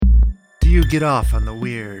you get off on the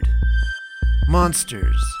weird.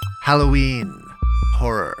 Monsters, Halloween,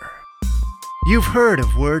 horror. You've heard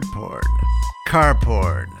of word porn, car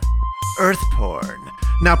porn, earth porn.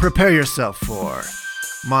 Now prepare yourself for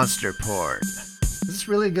monster porn. Is this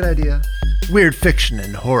really a good idea? Weird Fiction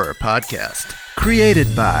and Horror Podcast.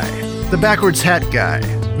 Created by the Backwards Hat Guy,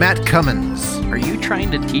 Matt Cummins. Are you trying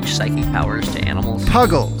to teach psychic powers to animals?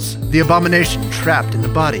 Puggles, the abomination trapped in the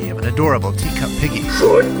body of an adorable teacup piggy.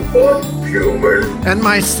 Shut up, human! And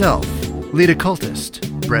myself, lead occultist,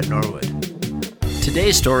 Brett Norwood.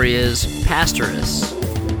 Today's story is Pastorus,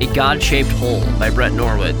 a God-shaped hole by Brett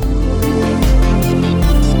Norwood.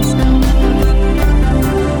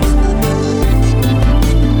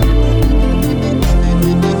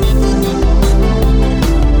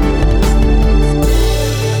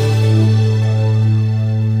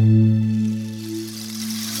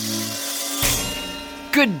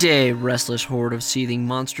 Good day, restless horde of seething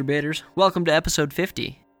monster baiters. Welcome to episode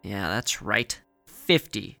 50. Yeah, that's right.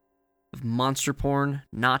 50 of Monster Porn,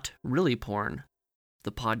 Not Really Porn,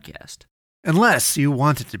 the podcast. Unless you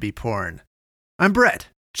want it to be porn. I'm Brett,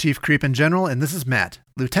 Chief Creep in General, and this is Matt,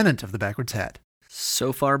 Lieutenant of the Backwards Hat.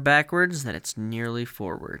 So far backwards that it's nearly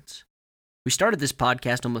forwards. We started this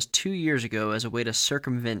podcast almost 2 years ago as a way to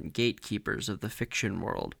circumvent gatekeepers of the fiction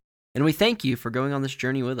world. And we thank you for going on this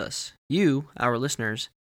journey with us. You, our listeners,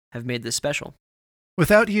 have made this special.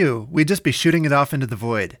 Without you, we'd just be shooting it off into the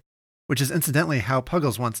void, which is incidentally how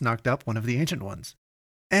Puggles once knocked up one of the ancient ones.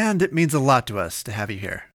 And it means a lot to us to have you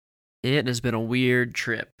here. It has been a weird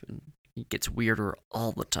trip, and it gets weirder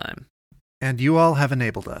all the time. And you all have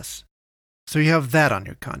enabled us. So you have that on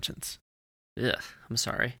your conscience. Ugh, I'm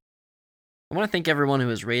sorry. I want to thank everyone who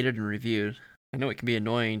has rated and reviewed. I know it can be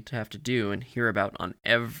annoying to have to do and hear about on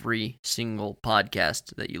every single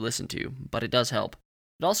podcast that you listen to, but it does help.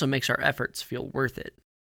 It also makes our efforts feel worth it.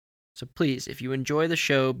 So please, if you enjoy the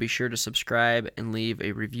show, be sure to subscribe and leave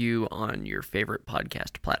a review on your favorite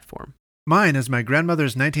podcast platform. Mine is my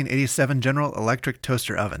grandmother's 1987 General Electric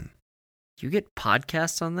toaster oven. You get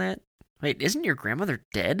podcasts on that? Wait, isn't your grandmother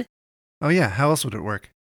dead? Oh yeah, how else would it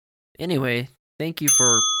work? Anyway, thank you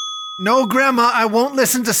for... No, Grandma, I won't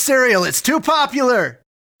listen to Serial. It's too popular.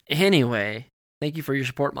 Anyway, thank you for your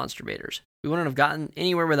support, Monster Baiters. We wouldn't have gotten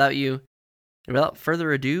anywhere without you. And without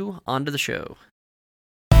further ado, on to the show.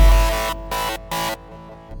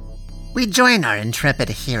 We join our intrepid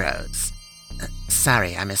heroes.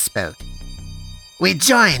 Sorry, I misspoke. We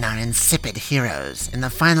join our insipid heroes in the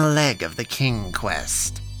final leg of the King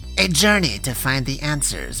Quest. A journey to find the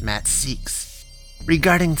answers Matt seeks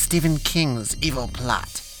regarding Stephen King's evil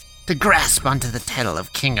plot to grasp onto the title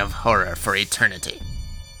of King of Horror for eternity.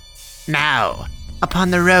 Now,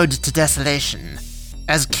 upon the road to desolation,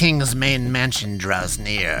 as King's main mansion draws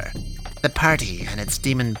near, the party and its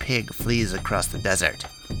demon pig flees across the desert.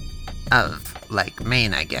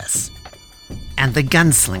 Maine, I guess. And the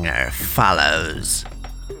gunslinger follows.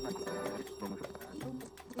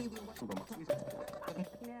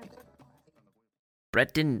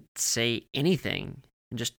 Brett didn't say anything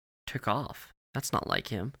and just took off. That's not like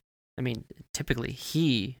him. I mean, typically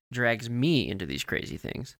he drags me into these crazy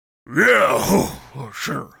things. Yeah,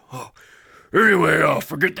 sure. Anyway,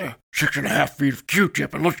 forget the 6.5 feet of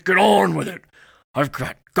Q-tip and let's get on with it. I've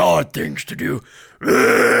got God things to do.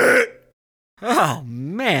 Oh,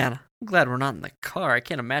 man. I'm glad we're not in the car. I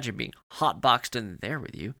can't imagine being hotboxed in there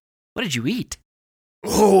with you. What did you eat?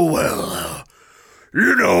 Oh, well,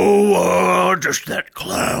 just that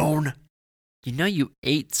clown. You know you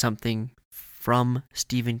ate something from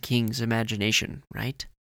Stephen King's imagination, right?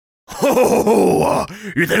 Oh,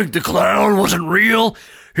 you think the clown wasn't real?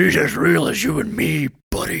 He's as real as you and me,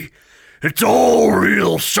 buddy. It's all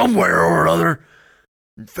real somewhere or other.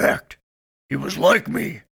 In fact, he was like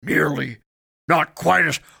me, nearly. Not quite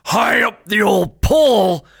as high up the old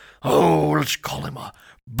pole. Oh, let's call him a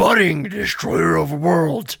budding destroyer of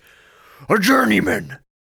worlds. A journeyman.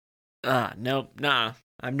 Nope, nah.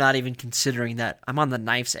 I'm not even considering that. I'm on the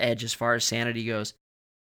knife's edge as far as sanity goes.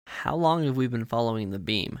 How long have we been following the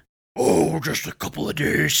beam? Oh, just a couple of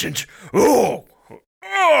days since... Oh,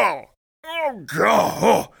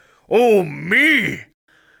 God. Oh, me.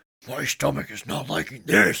 My stomach is not liking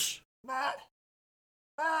this. Matt,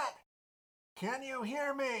 can you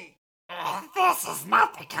hear me? This is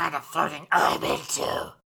not the kind of flirting I'm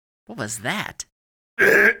into. What was that?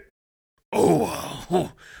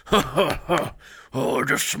 Oh,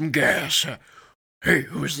 just some gas. Hey,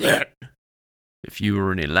 who's that? If you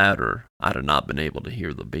were any louder, I'd have not been able to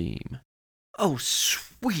hear the beam. Oh,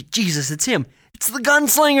 sweet Jesus, it's him. It's the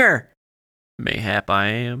gunslinger. Mayhap I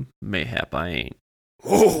am, mayhap I ain't.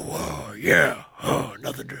 Oh, yeah.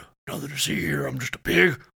 Nothing nothing to see here. I'm just a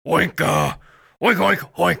pig. Oink, oink, oink,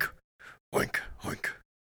 oink, oink, oink.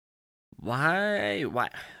 Why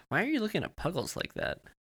are you looking at Puggles like that?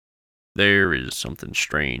 There is something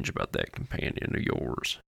strange about that companion of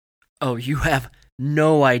yours. Oh, you have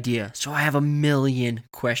no idea. So I have a million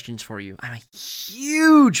questions for you. I'm a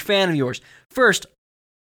huge fan of yours. First,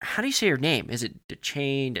 how do you say your name? Is it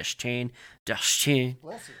Deschane?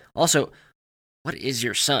 Also, what is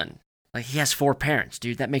your son? Like, he has 4 parents,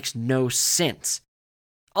 dude. That makes no sense.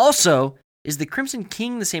 Also, is the Crimson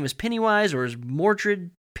King the same as Pennywise, or is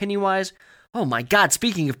Mordred Pennywise? Oh my god,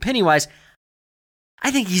 speaking of Pennywise,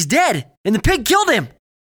 I think he's dead, and the pig killed him!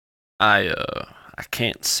 I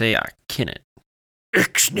can't say I ken it.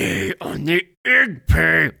 Ixnay on the egg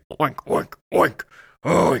pig. Oink, oink, oink.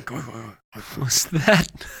 Oink, oink, oink. Was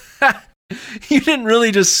that? You didn't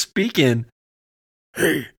really just speak in.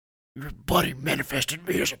 Hey, your buddy manifested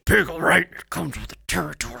me as a pig, all right? It comes with the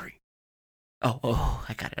territory. Oh,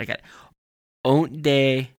 I got it. Ont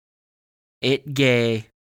day, it gay,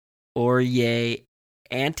 or yay,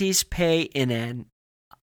 antis pay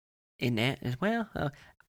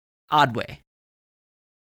odd way.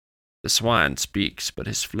 The swine speaks, but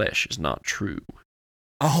his flesh is not true.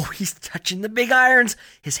 Oh, he's touching the big irons.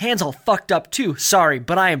 His hand's all fucked up too. Sorry,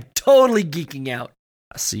 but I am totally geeking out.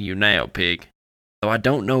 I see you now, pig. Though I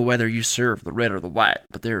don't know whether you serve the red or the white,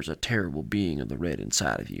 but there is a terrible being of the red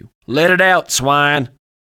inside of you. Let it out, swine!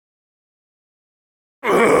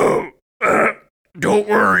 Don't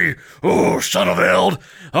worry, son of Eld.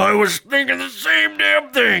 I was thinking the same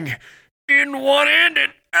damn thing. In one end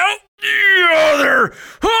and out the other.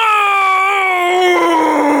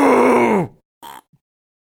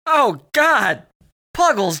 Oh, God!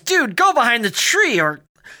 Puggles, dude, go behind the tree or...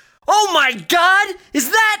 Oh, my God! Is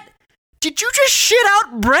that... Did you just shit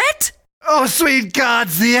out Brett? Oh, sweet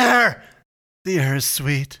gods, the air! The air is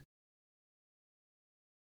sweet.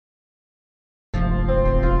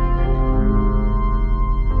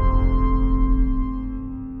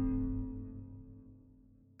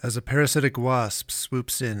 As a parasitic wasp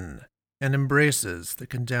swoops in and embraces the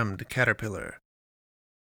condemned caterpillar,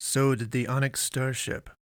 so did the Onyx starship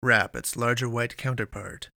wrap its larger white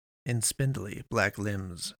counterpart in spindly black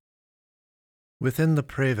limbs. Within the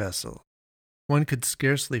prey vessel, one could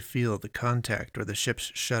scarcely feel the contact or the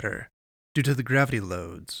ship's shudder due to the gravity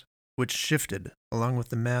loads, which shifted along with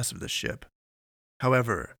the mass of the ship.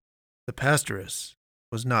 However, the pastoress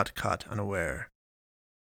was not caught unaware.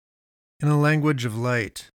 In a language of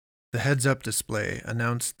light, the heads-up display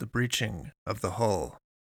announced the breaching of the hull.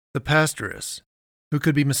 The pastoress, who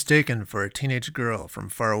could be mistaken for a teenage girl from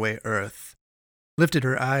faraway Earth, lifted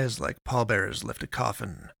her eyes like pallbearers lift a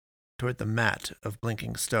coffin toward the mat of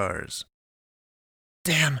blinking stars.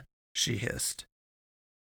 "Damn," she hissed.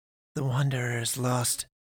 "The Wanderer is lost,"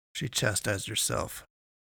 she chastised herself.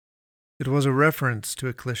 It was a reference to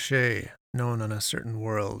a cliché known on a certain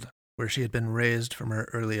world where she had been raised from her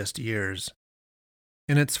earliest years.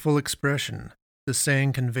 In its full expression, the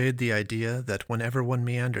saying conveyed the idea that whenever one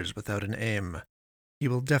meanders without an aim, he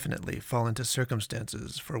will definitely fall into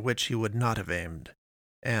circumstances for which he would not have aimed,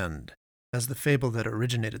 and, as the fable that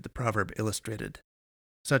originated the proverb illustrated,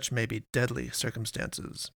 such may be deadly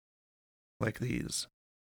circumstances, like these.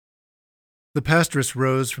 The pastoress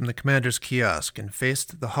rose from the commander's kiosk and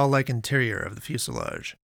faced the hall-like interior of the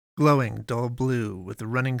fuselage, glowing dull blue with the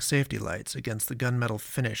running safety lights against the gunmetal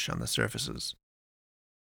finish on the surfaces.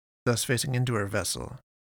 Thus facing into her vessel,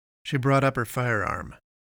 she brought up her firearm,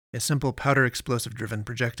 a simple powder-explosive-driven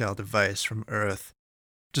projectile device from Earth,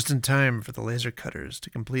 just in time for the laser cutters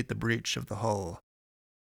to complete the breach of the hull.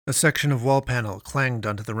 A section of wall panel clanged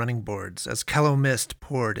onto the running boards as callow mist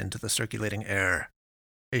poured into the circulating air.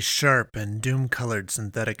 A sharp and doom-colored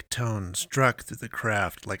synthetic tone struck through the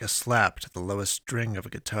craft like a slap to the lowest string of a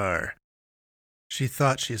guitar. She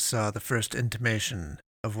thought she saw the first intimation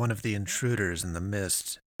of one of the intruders in the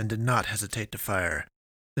mist, and did not hesitate to fire.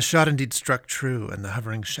 The shot indeed struck true, and the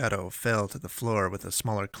hovering shadow fell to the floor with a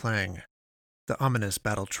smaller clang. The ominous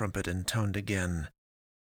battle trumpet intoned again.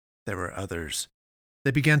 There were others.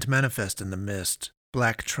 They began to manifest in the mist,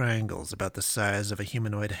 black triangles about the size of a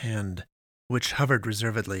humanoid hand, which hovered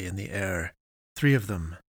reservedly in the air. 3 of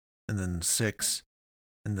them, and then 6,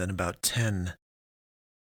 and then about 10.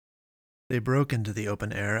 They broke into the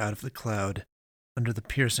open air out of the cloud, under the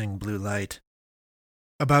piercing blue light.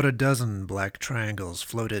 About a dozen black triangles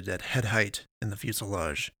floated at head height in the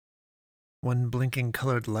fuselage, one blinking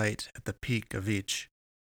colored light at the peak of each.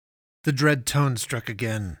 The dread tone struck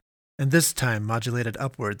again, and this time modulated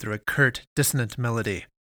upward through a curt, dissonant melody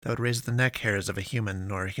that would raise the neck hairs of a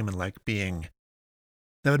human or human-like being,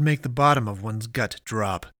 that would make the bottom of one's gut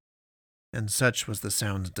drop, and such was the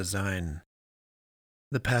sound's design.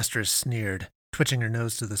 The pastoress sneered, twitching her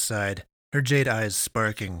nose to the side, her jade eyes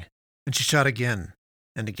sparking, and she shot again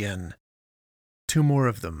and again. 2 more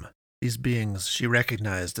of them, these beings she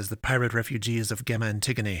recognized as the pirate refugees of Gamma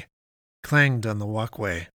Antigone, clanged on the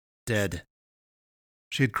walkway, dead.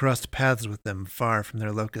 She had crossed paths with them far from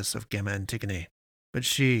their locus of Gamma Antigone, but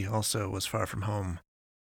she also was far from home,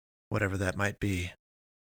 whatever that might be.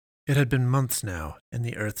 It had been months now, in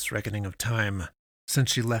the Earth's reckoning of time,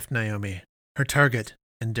 since she left Naomi, her target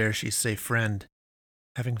and dare she say friend,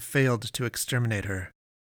 having failed to exterminate her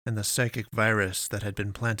and the psychic virus that had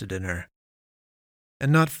been planted in her.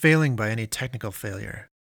 And not failing by any technical failure,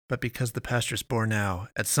 but because the pastoress bore now,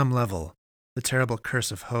 at some level, the terrible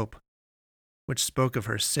curse of hope, which spoke of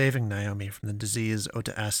her saving Naomi from the disease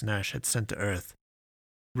Ota Asanash had sent to Earth,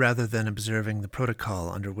 rather than observing the protocol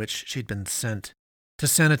under which she'd been sent to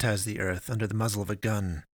sanitize the Earth under the muzzle of a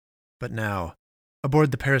gun. But now,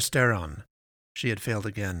 aboard the Peristeron, she had failed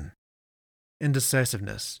again.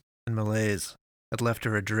 Indecisiveness and malaise had left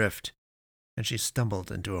her adrift, and she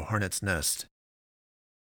stumbled into a hornet's nest.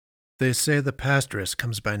 They say the pastoress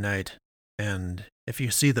comes by night, and if you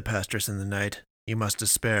see the pastoress in the night, you must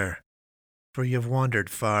despair, for you have wandered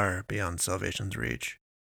far beyond salvation's reach.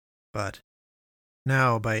 But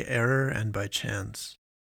now, by error and by chance,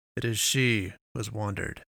 it is she who has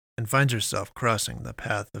wandered and finds herself crossing the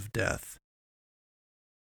path of death.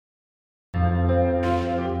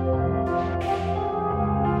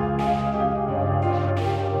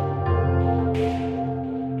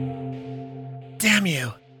 Damn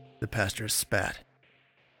you! The pastor spat.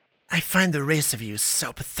 I find the race of you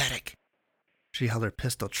so pathetic. She held her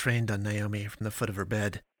pistol trained on Naomi from the foot of her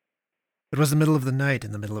bed. It was the middle of the night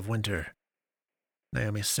in the middle of winter.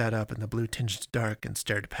 Naomi sat up in the blue-tinged dark and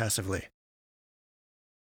stared passively.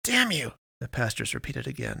 Damn you! The pastoress repeated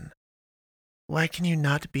again. Why can you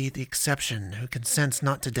not be the exception who consents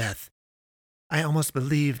not to death? I almost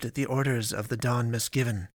believed the orders of the dawn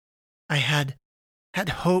misgiven. I had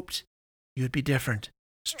hoped you would be different,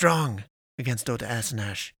 strong against Ota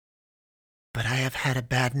Asanash. But I have had a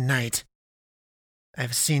bad night. I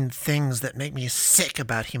have seen things that make me sick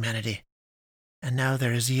about humanity. And now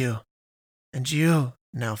there is you. And you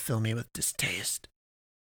now fill me with distaste.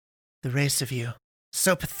 The race of you,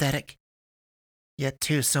 so pathetic. Yet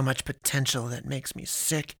too so much potential that makes me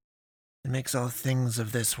sick and makes all things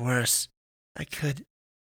of this worse.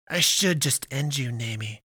 I should just end you,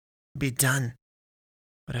 Naomi. Be done.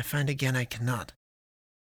 But I find again I cannot.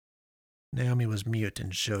 Naomi was mute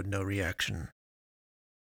and showed no reaction.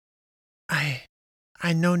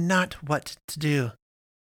 I know not what to do,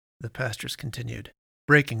 the pastoress continued,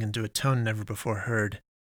 breaking into a tone never before heard,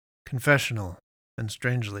 confessional and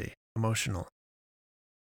strangely emotional.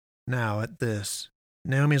 Now, at this,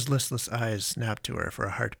 Naomi's listless eyes snapped to her for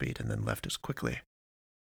a heartbeat and then left as quickly.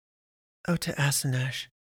 Ota Asanash,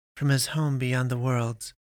 from his home beyond the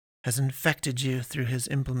worlds, has infected you through his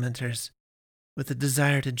implementers with a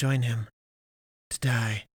desire to join him, to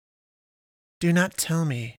die. Do not tell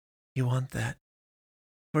me you want that,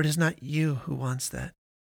 for it is not you who wants that.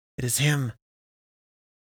 It is him.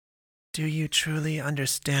 Do you truly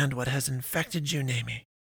understand what has infected you, Naomi?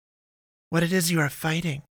 What it is you are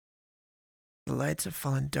fighting? The lights have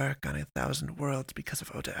fallen dark on 1,000 worlds because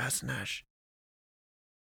of Ota Asanash.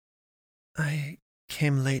 I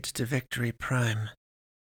came late to Victory Prime.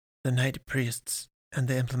 The Night Priests and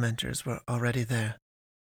the Implementers were already there.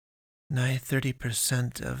 Nigh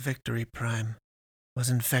 30% of Victory Prime was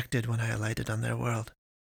infected when I alighted on their world.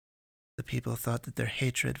 The people thought that their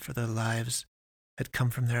hatred for their lives had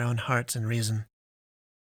come from their own hearts and reason.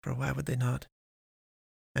 For why would they not?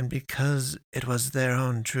 And because it was their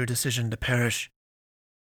own true decision to perish,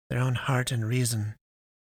 their own heart and reason,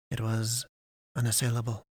 it was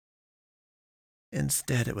unassailable.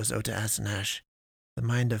 Instead, it was Ota Asanash, the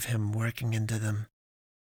mind of him working into them,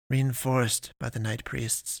 reinforced by the Night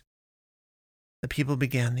Priests. The people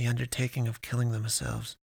began the undertaking of killing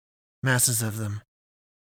themselves, masses of them.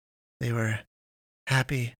 They were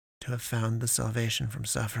happy to have found the salvation from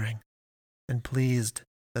suffering, and pleased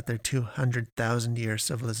that their 200,000-year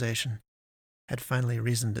civilization had finally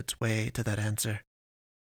reasoned its way to that answer.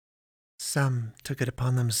 Some took it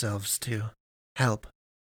upon themselves to help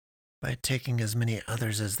by taking as many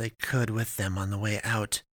others as they could with them on the way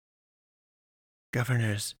out.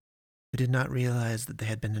 Governors who did not realize that they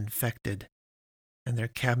had been infected, and their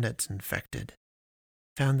cabinets infected,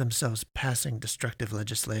 found themselves passing destructive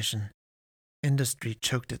legislation. Industry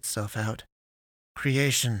choked itself out.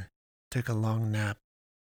 Creation took a long nap.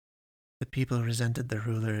 The people resented their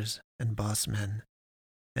rulers and boss men,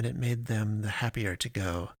 and it made them the happier to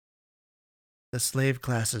go. the slave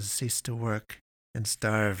classes ceased to work and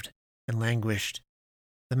starved and languished.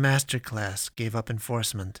 The master class gave up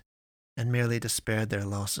enforcement and merely despaired their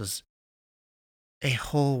losses. A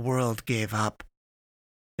whole world gave up.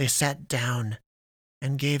 They sat down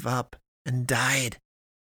and gave up and died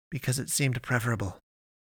because it seemed preferable.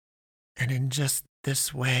 And in just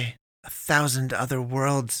this way, 1,000 other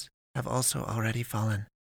worlds have also already fallen.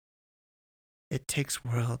 It takes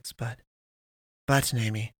worlds, but,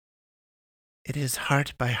 Naomi, it is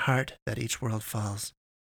heart by heart that each world falls,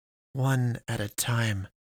 one at a time.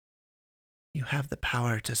 You have the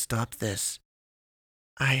power to stop this.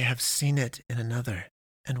 I have seen it in another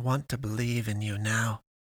and want to believe in you now.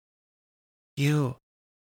 You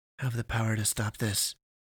have the power to stop this,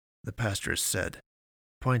 the pastoress said,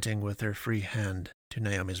 pointing with her free hand to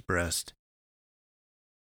Naomi's breast.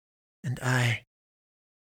 And I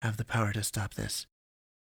have the power to stop this.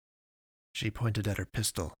 She pointed at her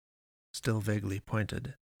pistol, still vaguely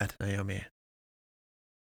pointed at Naomi.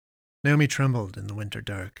 Naomi trembled in the winter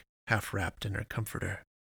dark, half wrapped in her comforter.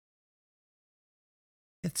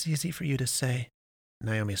 It's easy for you to say,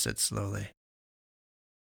 Naomi said slowly.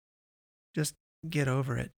 Just get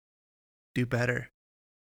over it. Do better.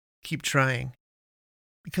 Keep trying.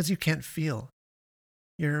 Because you can't feel.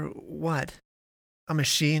 You're what? A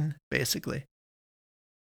machine, basically.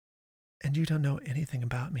 And you don't know anything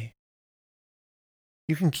about me.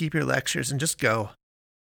 You can keep your lectures and just go.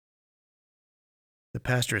 The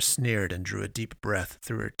pastor sneered and drew a deep breath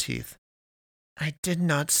through her teeth. I did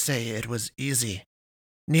not say it was easy.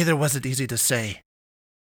 Neither was it easy to say.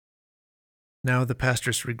 Now the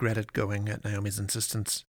pastoress regretted going at Naomi's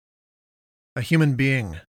insistence. A human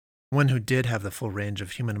being, one who did have the full range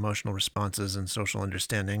of human emotional responses and social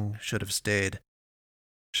understanding, should have stayed.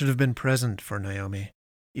 Should have been present for Naomi,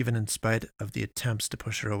 even in spite of the attempts to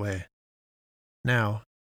push her away. Now,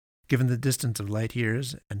 given the distance of light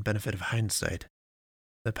years and benefit of hindsight,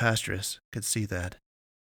 the pastoress could see that.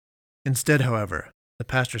 Instead, however, the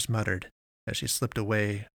pastoress muttered, as she slipped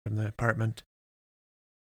away from the apartment,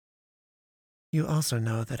 You also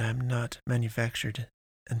know that I'm not manufactured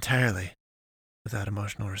entirely without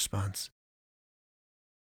emotional response.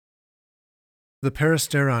 The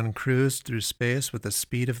Peristeron cruised through space with the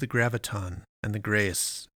speed of the graviton and the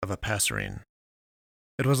grace of a passerine.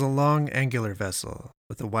 It was a long, angular vessel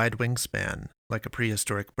with a wide wingspan, like a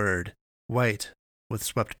prehistoric bird, white with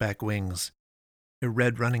swept-back wings, a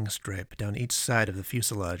red running stripe down each side of the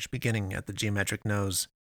fuselage beginning at the geometric nose.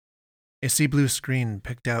 A sea-blue screen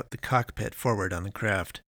picked out the cockpit forward on the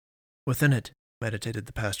craft. Within it meditated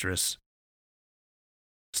the pastoress.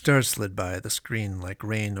 Stars slid by the screen like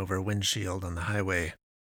rain over a windshield on the highway.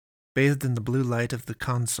 Bathed in the blue light of the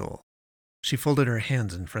console, she folded her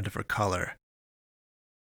hands in front of her collar.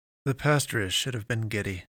 The pastoress should have been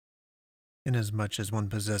giddy, inasmuch as one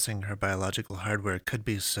possessing her biological hardware could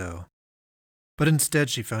be so. But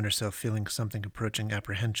instead she found herself feeling something approaching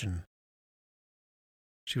apprehension.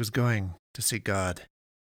 She was going to see God.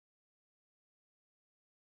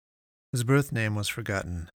 His birth name was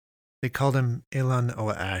forgotten. They called him Elon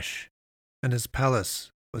Oa-Ash, and his palace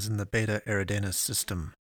was in the Beta Eridanus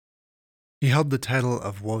system. He held the title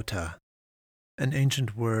of Wota, an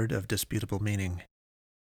ancient word of disputable meaning.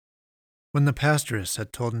 When the pastoress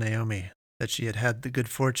had told Naomi that she had had the good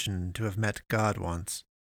fortune to have met God once,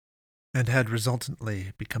 and had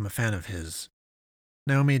resultantly become a fan of his,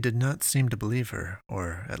 Naomi did not seem to believe her,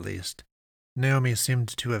 or, at least, Naomi seemed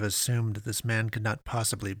to have assumed this man could not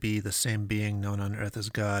possibly be the same being known on earth as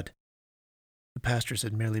God. The pastoress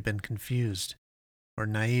had merely been confused, or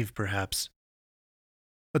naive, perhaps.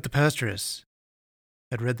 But the pastoress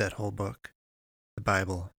had read that whole book, the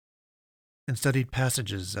Bible, and studied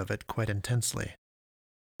passages of it quite intensely,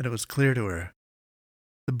 and it was clear to her.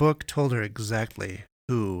 The book told her exactly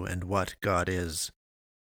who and what God is.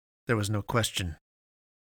 There was no question.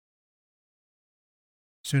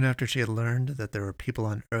 Soon after she had learned that there were people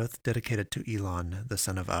on Earth dedicated to Elon, the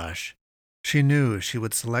son of Ash, she knew she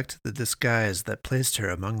would select the disguise that placed her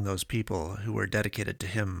among those people who were dedicated to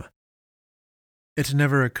him. It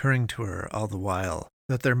never occurring to her all the while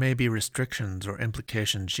that there may be restrictions or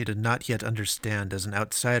implications she did not yet understand as an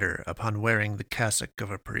outsider upon wearing the cassock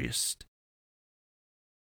of a priest.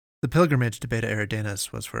 The pilgrimage to Beta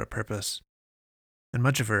Eridanus was for a purpose, and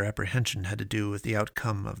much of her apprehension had to do with the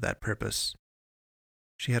outcome of that purpose.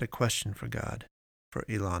 She had a question for God, for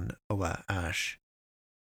Elon Oa-Ash.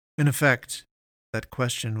 In effect, that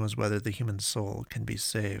question was whether the human soul can be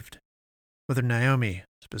saved, whether Naomi,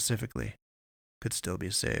 specifically, could still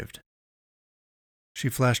be saved. She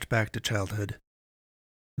flashed back to childhood.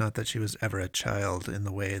 Not that she was ever a child in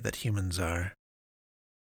the way that humans are.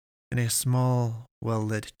 in a small,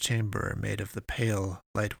 well-lit chamber made of the pale,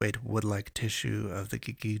 lightweight wood-like tissue of the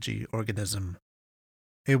Gigiji organism.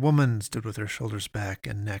 A woman stood with her shoulders back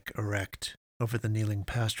and neck erect over the kneeling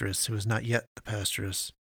pastoress who was not yet the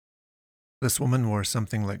pastoress. This woman wore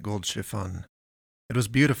something like gold chiffon. It was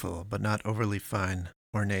beautiful, but not overly fine,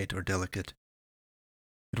 ornate, or delicate.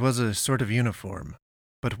 It was a sort of uniform,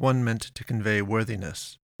 but one meant to convey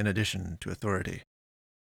worthiness in addition to authority.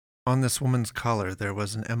 On this woman's collar there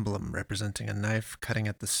was an emblem representing a knife cutting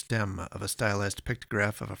at the stem of a stylized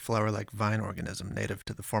pictograph of a flower-like vine organism native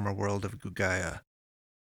to the former world of Gugaya.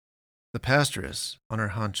 The pastoress, on her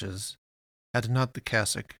haunches, had not the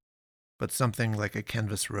cassock, but something like a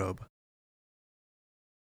canvas robe.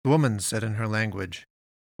 The woman said in her language,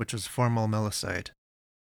 which was formal Melicite,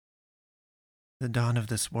 "The dawn of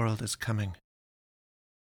this world is coming."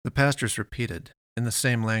 The pastoress repeated, in the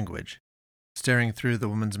same language, staring through the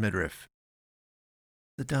woman's midriff,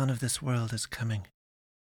 "The dawn of this world is coming."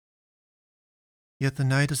 "Yet the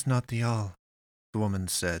night is not the all," the woman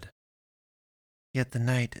said. "Yet the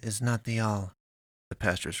night is not the all," the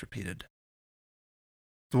pastoress repeated.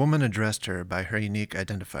 The woman addressed her by her unique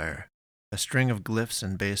identifier, a string of glyphs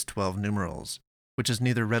and base 12 numerals, which is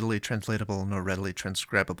neither readily translatable nor readily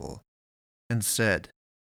transcribable, and said,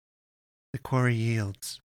 "The quarry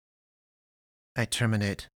yields." "I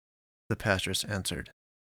terminate," the pastoress answered.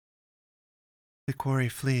 "The quarry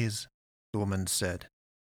flees," the woman said.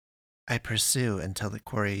 "I pursue until the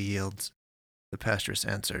quarry yields," the pastoress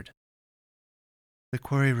answered. "The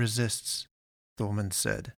quarry resists," the woman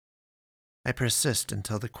said. "I persist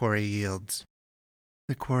until the quarry yields."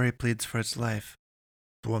 "The quarry pleads for its life,"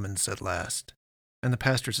 the woman said last, and the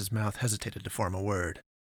pastoress's mouth hesitated to form a word.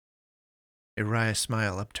 A wry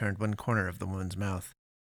smile upturned one corner of the woman's mouth.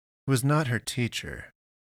 It was not her teacher,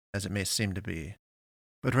 as it may seem to be,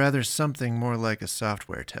 but rather something more like a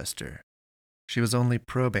software tester. She was only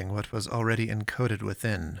probing what was already encoded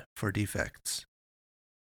within for defects.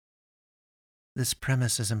 "This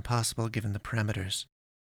premise is impossible given the parameters,"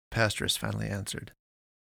 the pastoress finally answered.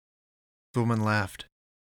 The woman laughed.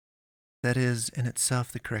 "That is, in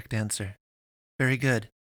itself, the correct answer. Very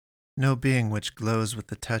good. No being which glows with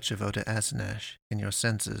the touch of Ota Asanash in your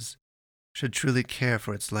senses should truly care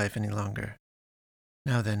for its life any longer.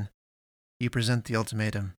 Now then, you present the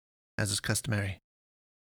ultimatum, as is customary.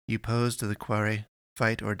 You pose to the quarry,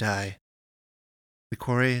 fight or die. The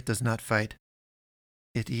quarry does not fight.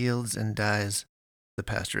 It yields and dies," the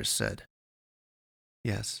pastoress said.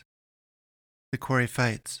 "Yes." "The quarry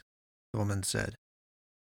fights," the woman said.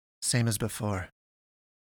 "Same as before,"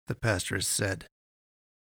 the pastoress said.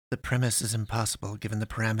 "The premise is impossible given the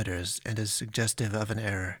parameters and is suggestive of an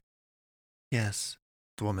error." "Yes,"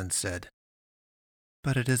 the woman said.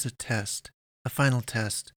 "But it is a test, a final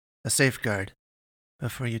test, a safeguard,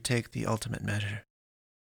 before you take the ultimate measure."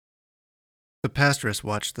 The pastoress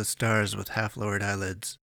watched the stars with half-lowered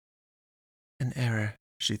eyelids. An error,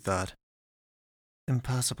 she thought.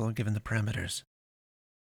 Impossible given the parameters.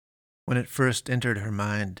 When it first entered her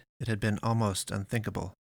mind, it had been almost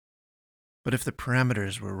unthinkable. But if the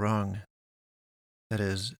parameters were wrong, that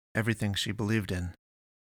is, everything she believed in,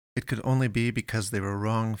 it could only be because they were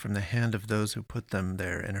wrong from the hand of those who put them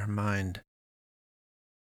there in her mind.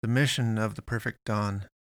 The mission of the Perfect Dawn,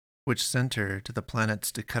 which sent her to the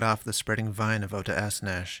planets to cut off the spreading vine of Ota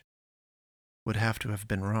Asanash, would have to have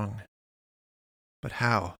been wrong. But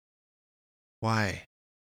how? Why?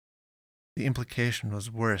 The implication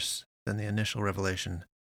was worse than the initial revelation,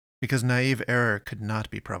 because naive error could not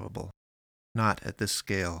be probable, not at this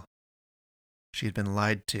scale. She had been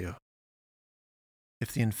lied to.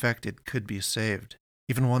 If the infected could be saved,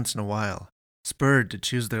 even once in a while, spurred to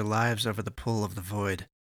choose their lives over the pull of the void,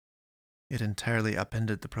 it entirely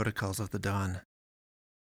upended the protocols of the dawn.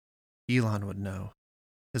 Elon would know.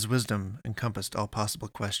 His wisdom encompassed all possible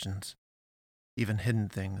questions. Even hidden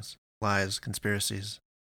things, lies, conspiracies,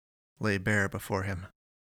 lay bare before him.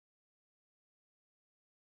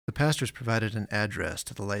 The pastors provided an address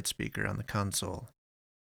to the light speaker on the console.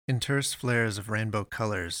 In terse flares of rainbow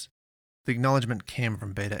colors, the acknowledgement came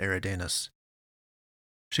from Beta Eridanus.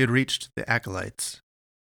 She had reached the acolytes.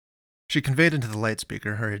 She conveyed into the light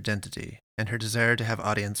speaker her identity and her desire to have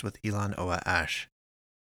audience with Elon Oa Ash.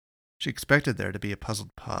 She expected there to be a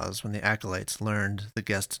puzzled pause when the acolytes learned the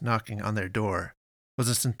guest knocking on their door was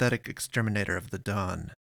a synthetic exterminator of the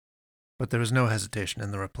dawn, but there was no hesitation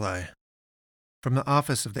in the reply. From the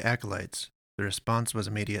office of the acolytes, the response was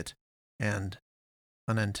immediate and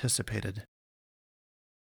unanticipated.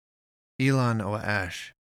 Elon Oa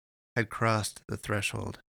Ash had crossed the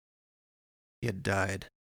threshold. He had died.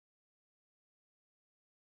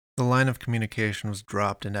 The line of communication was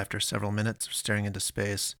dropped, and after several minutes of staring into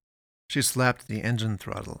space, she slapped the engine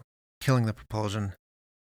throttle, killing the propulsion,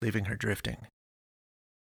 leaving her drifting.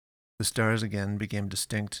 The stars again became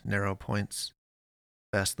distinct, narrow points,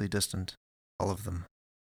 vastly distant, all of them.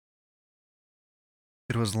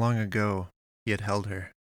 It was long ago he had held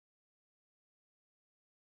her.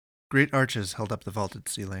 Great arches held up the vaulted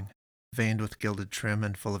ceiling, veined with gilded trim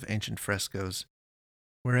and full of ancient frescoes,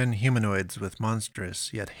 wherein humanoids with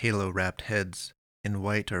monstrous yet halo-wrapped heads, in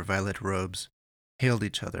white or violet robes, hailed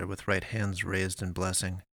each other with right hands raised in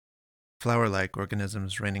blessing, flower-like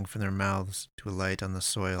organisms raining from their mouths to alight on the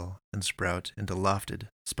soil and sprout into lofted,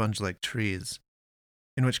 sponge-like trees,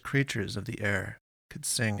 in which creatures of the air could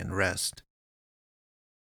sing and rest.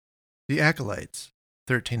 The acolytes,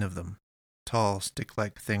 13 of them, tall,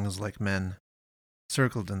 stick-like things like men,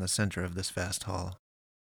 circled in the center of this vast hall,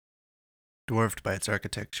 dwarfed by its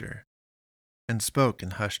architecture, and spoke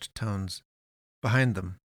in hushed tones. Behind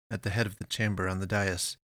them, at the head of the chamber on the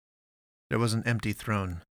dais, there was an empty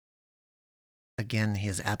throne. Again he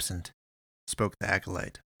is absent, spoke the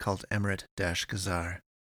acolyte, called Emrit Dash-Kazar.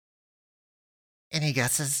 Any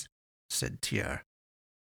guesses? Said Tiar,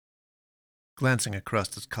 glancing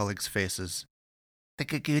across his colleagues' faces. The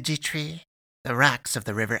Guguji tree, the rocks of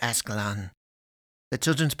the river Ascalon, the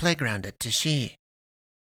children's playground at Tashi.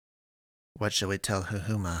 What shall we tell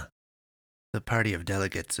Huhuma? The party of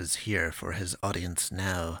delegates is here for his audience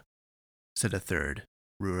now, said a third,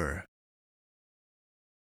 Ruhr.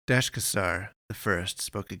 Dash-Kazar, the first,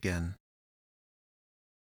 spoke again.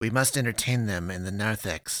 We must entertain them in the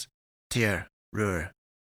narthex. Tyr, Ruhr,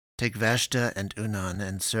 take Vashta and Unan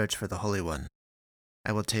and search for the Holy One.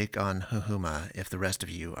 I will take on Huhuma if the rest of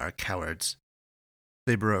you are cowards.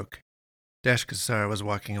 They broke. Dash-Kazar was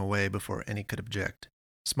walking away before any could object,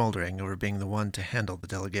 smoldering over being the one to handle the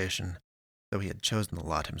delegation, though he had chosen the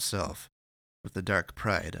lot himself, with the dark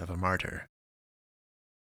pride of a martyr.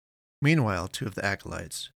 Meanwhile, 2 of the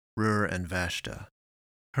acolytes, Ruhr and Vashta,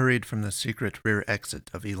 hurried from the secret rear exit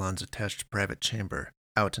of Elon's attached private chamber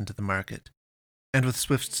out into the market, and with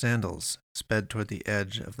swift sandals sped toward the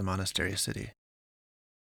edge of the monastery city.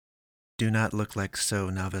 Do not look like so,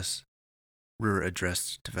 novice, Ruhr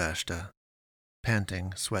addressed to Vashta,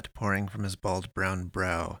 panting, sweat pouring from his bald brown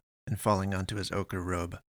brow and falling onto his ochre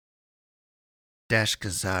robe.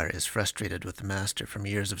 Dash-Kazar is frustrated with the master from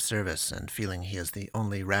years of service and feeling he is the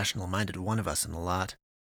only rational-minded one of us in the lot.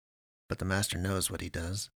 But the master knows what he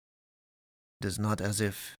does. It is not as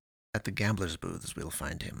if at the gamblers' booths we'll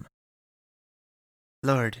find him.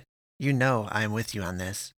 Lord, you know I am with you on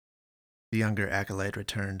this, the younger acolyte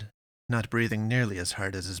returned, not breathing nearly as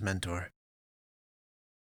hard as his mentor.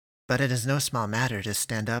 But it is no small matter to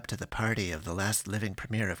stand up to the party of the last living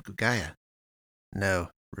premier of Gugaya. No,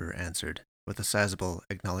 Ruhr answered, with a sizable,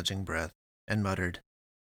 acknowledging breath, and muttered,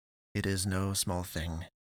 It is no small thing.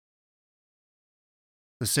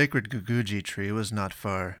 The sacred Guguji tree was not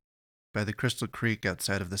far, by the crystal creek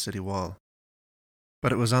outside of the city wall.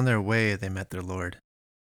 But it was on their way they met their lord.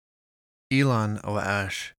 Elon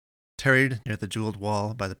Oa'ash tarried near the jeweled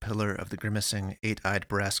wall by the pillar of the grimacing, 8-eyed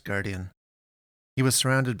brass guardian. He was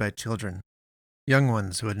surrounded by children, young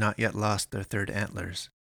ones who had not yet lost their 3rd antlers,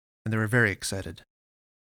 and they were very excited.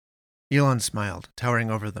 Elon smiled,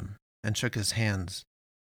 towering over them, and shook his hands,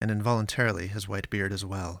 and involuntarily his white beard as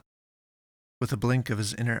well. With a blink of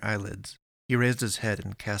his inner eyelids, he raised his head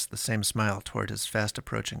and cast the same smile toward his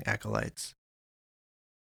fast-approaching acolytes.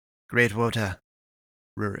 Great Wota,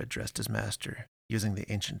 Ruhr addressed his master, using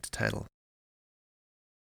the ancient title.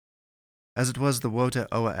 As it was, the Wota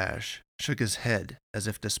Oa'ash shook his head as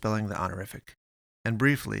if dispelling the honorific, and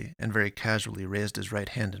briefly and very casually raised his right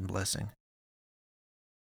hand in blessing.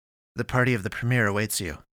 The party of the premier awaits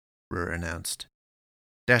you, Ruhr announced.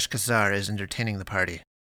 Dash-Kazar is entertaining the party.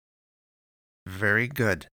 Very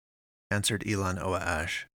good, answered Elon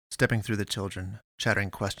Oa'ash, stepping through the children,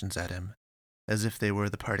 chattering questions at him, as if they were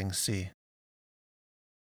the parting sea.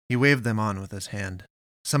 He waved them on with his hand.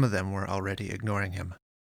 Some of them were already ignoring him,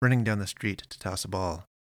 running down the street to toss a ball.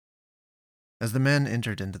 As the men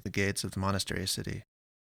entered into the gates of the monastery city,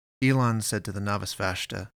 Elon said to the novice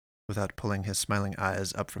Vashta, without pulling his smiling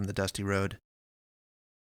eyes up from the dusty road,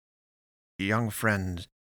 Young friend,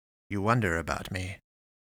 you wonder about me.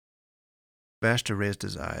 Vashta raised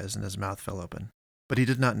his eyes and his mouth fell open, but he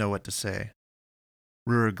did not know what to say.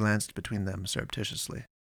 Ruhr glanced between them surreptitiously.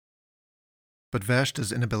 But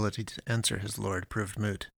Vashta's inability to answer his lord proved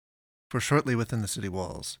moot, for shortly within the city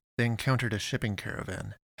walls they encountered a shipping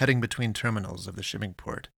caravan heading between terminals of the shipping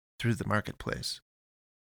port through the marketplace.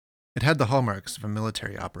 It had the hallmarks of a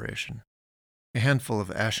military operation. A handful of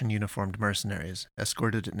ashen-uniformed mercenaries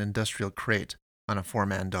escorted an industrial crate on a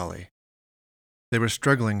 4-man dolly. They were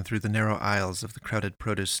struggling through the narrow aisles of the crowded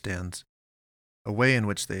produce stands, a way in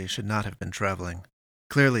which they should not have been traveling.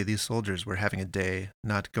 Clearly, these soldiers were having a day,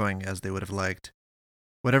 not going as they would have liked.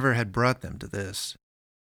 Whatever had brought them to this.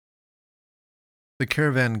 The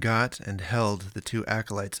caravan got and held the 2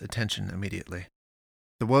 acolytes' attention immediately.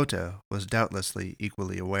 The Wota was doubtlessly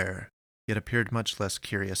equally aware, yet appeared much less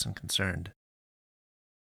curious and concerned.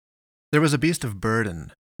 There was a beast of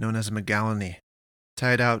burden, known as a Megalony,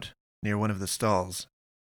 tied out near one of the stalls.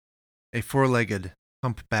 A 4-legged,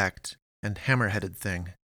 hump-backed, and hammer-headed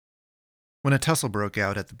thing. When a tussle broke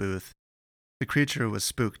out at the booth, the creature was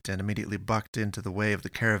spooked and immediately bucked into the way of the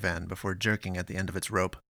caravan before jerking at the end of its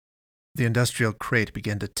rope. The industrial crate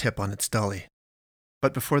began to tip on its dolly,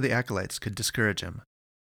 but before the acolytes could discourage him,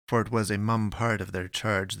 for it was a mum part of their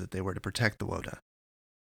charge that they were to protect the Wota,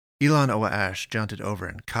 Elon Oa-Ash jaunted over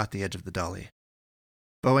and caught the edge of the dolly,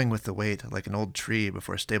 bowing with the weight like an old tree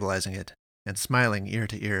before stabilizing it, and smiling ear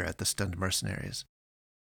to ear at the stunned mercenaries.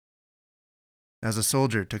 As a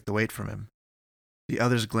soldier took the weight from him, the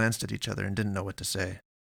others glanced at each other and didn't know what to say.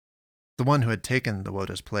 The one who had taken the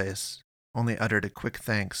Wota's place only uttered a quick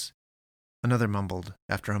thanks. Another mumbled,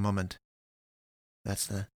 after a moment, "That's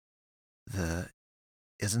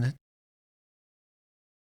isn't it?"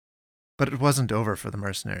 But it wasn't over for the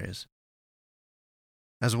mercenaries.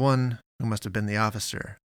 As one, who must have been the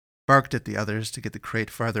officer, barked at the others to get the crate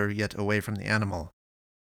farther yet away from the animal,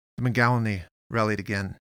 the Megalony rallied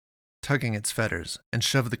again, tugging its fetters, and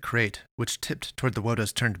shoved the crate, which tipped toward the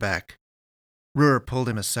Wota's turned back. Ruhr pulled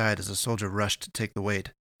him aside as a soldier rushed to take the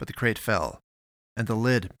weight, but the crate fell, and the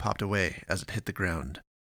lid popped away as it hit the ground.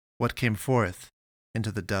 What came forth,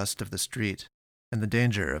 into the dust of the street and the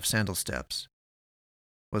danger of sandal steps,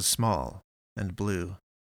 was small and blue.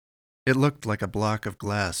 It looked like a block of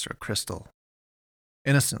glass or crystal.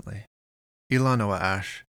 Innocently, Elon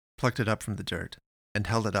Oa-Ash plucked it up from the dirt and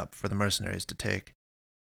held it up for the mercenaries to take.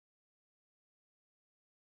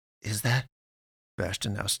 "Is that?"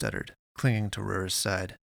 Vashton now stuttered, clinging to Ruhr's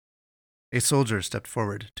side. A soldier stepped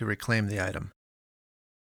forward to reclaim the item.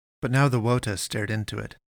 But now the Wota stared into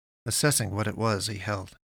it, assessing what it was he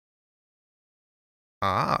held.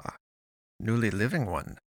 "Ah, newly living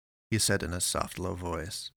one," he said in a soft, low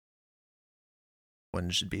voice.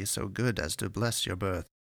 "One should be so good as to bless your birth."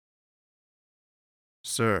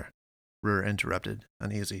 "Sir," Ruhr interrupted,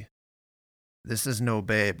 uneasy. "This is no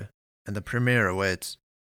babe, and the premier awaits."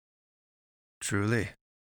 "Truly,"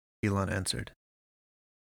 Elon answered.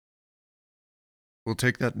 "We'll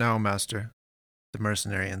take that now, master," the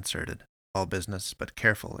mercenary inserted, all business but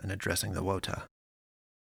careful in addressing the Wota.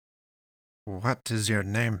 "What is your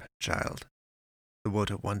name, child?" The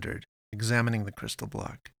Wota wondered, examining the crystal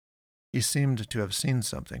block. He seemed to have seen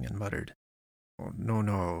something and muttered, "Oh,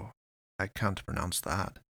 no, I can't pronounce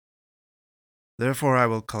that. "Therefore I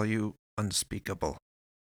will call you Unspeakable."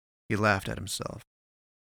 He laughed at himself.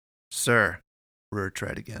 "Sir," Ruhr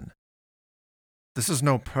tried again. "this is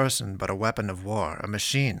no person but a weapon of war, a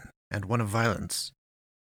machine, and one of violence."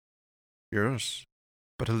 "Yes,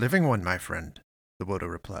 but a living one, my friend," the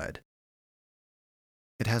Wota replied.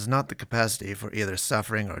 "It has not the capacity for either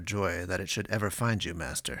suffering or joy that it should ever find you,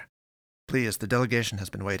 master. Please, the delegation has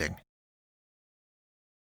been waiting."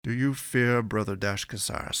 "Do you fear Brother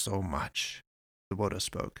Dashkazar so much?" the Wota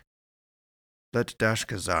spoke. "Let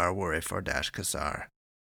Dashkazar worry for Dashkazar.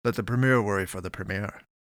 Let the premier worry for the premier."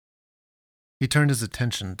 He turned his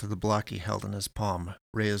attention to the block he held in his palm,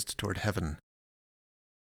 raised toward heaven.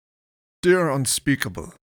 "Dear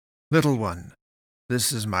Unspeakable, little one,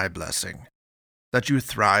 this is my blessing, that you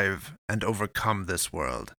thrive and overcome this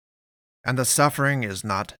world, and the suffering is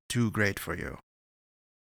not too great for you,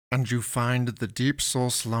 and you find the deep soul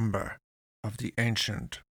slumber of the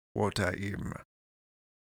ancient Wotaim."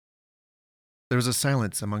 There was a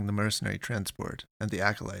silence among the mercenary transport and the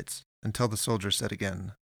acolytes until the soldier said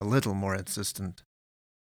again, a little more insistent,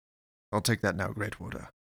 "I'll take that now, great Wota.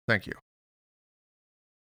 Thank you."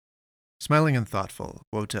 Smiling and thoughtful,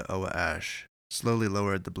 Wota Oa-Ash slowly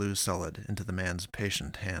lowered the blue solid into the man's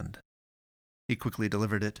patient hand. He quickly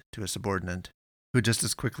delivered it to a subordinate, who just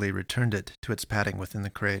as quickly returned it to its padding within the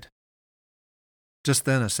crate. Just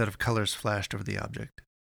then a set of colors flashed over the object.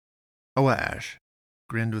 Oa-Ash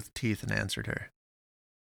grinned with teeth and answered her.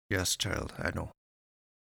 "Yes, child, I know."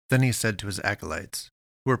 Then he said to his acolytes,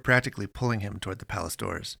 who were practically pulling him toward the palace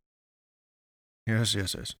doors,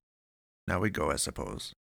 Yes. Now we go, I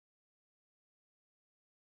suppose."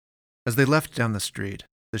 As they left down the street,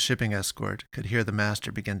 the shipping escort could hear the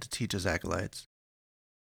master begin to teach his acolytes.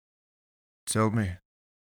 "Tell me,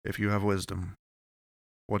 if you have wisdom,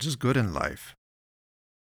 What is good in life?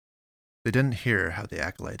 They didn't hear how the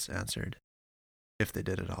acolytes answered, if they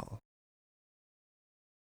did at all.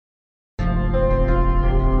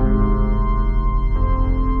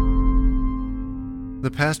 The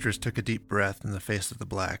pastoress took a deep breath in the face of the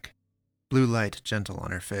black, blue light gentle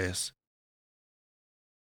on her face.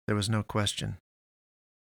 There was no question.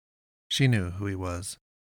 She knew who he was.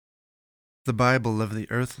 The Bible of the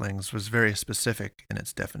Earthlings was very specific in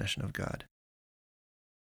its definition of God.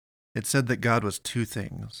 It said that God was two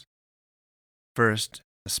things. First,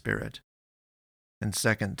 a spirit, and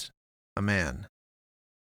second, a man.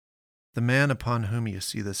 The man upon whom you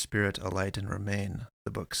see the Spirit alight and remain, the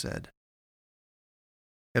book said.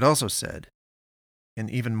 It also said, in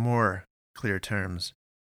even more clear terms,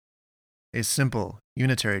 a simple,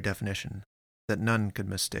 unitary definition that none could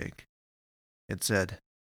mistake. It said,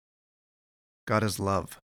 God is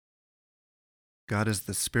love. God is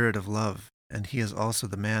the Spirit of love, and he is also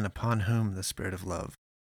the man upon whom the Spirit of love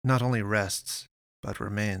not only rests, but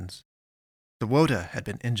remains. The Wota had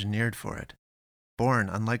been engineered for it, born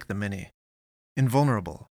unlike the many,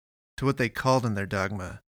 invulnerable to what they called in their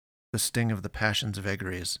dogma the sting of the passions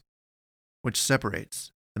vagaries, which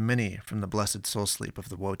separates the many from the blessed soul sleep of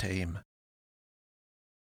the Wotaim.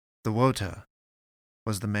 The Wota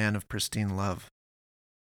was the man of pristine love.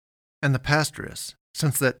 And the pastoress,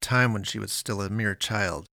 since that time when she was still a mere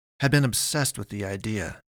child, had been obsessed with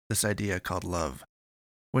this idea called love,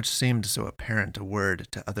 which seemed so apparent a word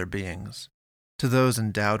to other beings, to those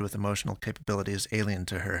endowed with emotional capabilities alien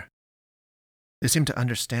to her. They seemed to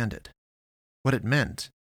understand it, what it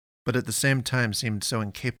meant, but at the same time seemed so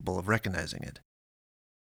incapable of recognizing it.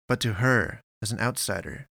 But to her, as an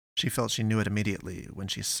outsider, she felt she knew it immediately when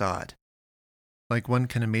she saw it, like one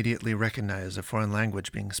can immediately recognize a foreign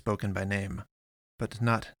language being spoken by name, but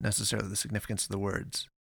not necessarily the significance of the words.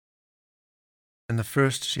 And the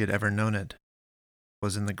first she had ever known it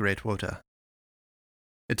was in the Great Wota.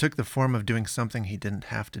 It took the form of doing something he didn't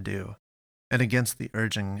have to do, and against the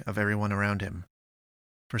urging of everyone around him,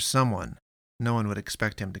 for someone no one would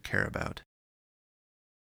expect him to care about.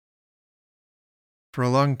 For a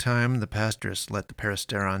long time, the pastoress let the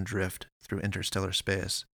Peristeron drift through interstellar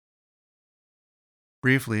space.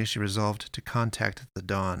 Briefly, she resolved to contact the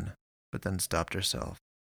Dawn, but then stopped herself.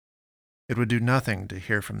 It would do nothing to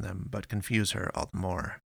hear from them but confuse her all the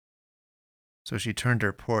more. So she turned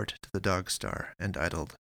her port to the Dog Star and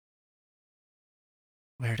idled.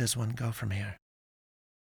 Where does one go from here?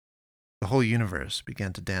 The whole universe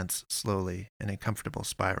began to dance slowly in a comfortable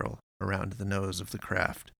spiral around the nose of the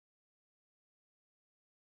craft.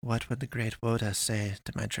 What would the Great Wota say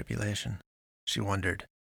to my tribulation? She wondered.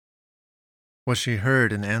 What she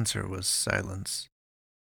heard in answer was silence.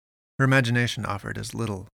 Her imagination offered as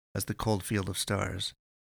little as the cold field of stars.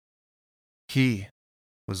 He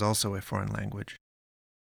was also a foreign language.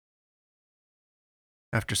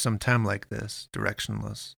 After some time like this,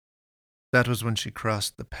 directionless, that was when she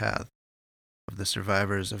crossed the path of the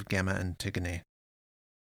survivors of Gamma Antigone.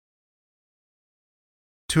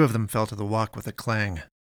 Two of them fell to the walk with a clang.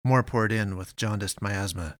 More poured in with jaundiced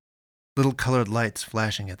miasma, little colored lights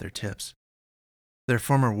flashing at their tips. Their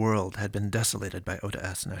former world had been desolated by Ota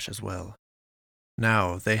Asnesh as well.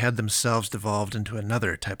 Now they had themselves devolved into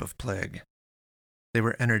another type of plague. They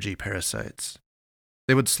were energy parasites.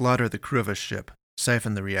 They would slaughter the crew of a ship,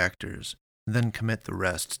 siphon the reactors, and then commit the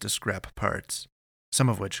rest to scrap parts, some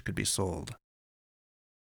of which could be sold.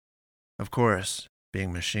 Of course,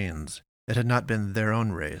 being machines, it had not been their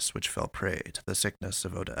own race which fell prey to the sickness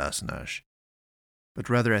of Ota Asnesh, but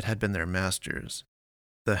rather it had been their masters,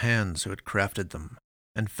 the hands who had crafted them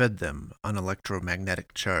and fed them on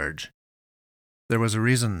electromagnetic charge. There was a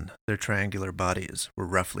reason their triangular bodies were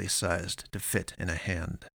roughly sized to fit in a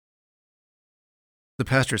hand. The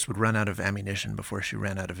pastoress would run out of ammunition before she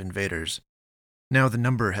ran out of invaders. Now the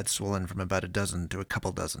number had swollen from about a dozen to a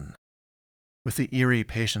couple dozen. With the eerie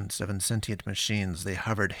patience of insentient machines, they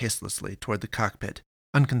hovered hastelessly toward the cockpit,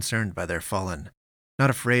 unconcerned by their fallen, not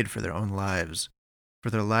afraid for their own lives, for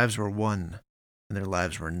their lives were one, and their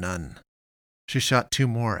lives were none. She shot two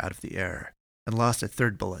more out of the air, and lost a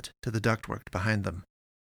third bullet to the ductwork behind them.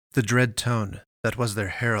 The dread tone that was their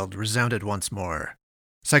herald resounded once more.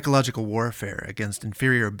 Psychological warfare against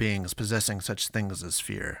inferior beings possessing such things as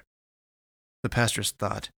fear. The pastoress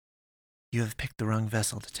thought, "You have picked the wrong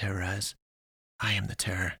vessel to terrorize. I am the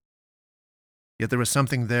terror." Yet there was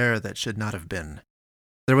something there that should not have been.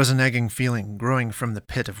 There was a nagging feeling growing from the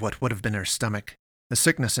pit of what would have been her stomach, a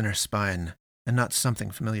sickness in her spine, and not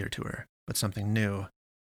something familiar to her, but something new.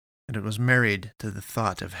 And it was married to the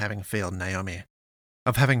thought of having failed Naomi,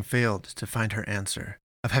 of having failed to find her answer,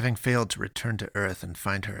 of having failed to return to Earth and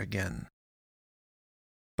find her again.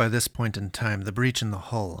 By this point in time, the breach in the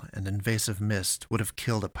hull and invasive mist would have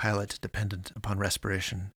killed a pilot dependent upon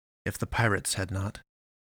respiration, if the pirates had not.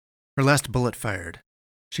 Her last bullet fired.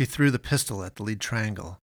 She threw the pistol at the lead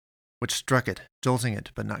triangle, which struck it, jolting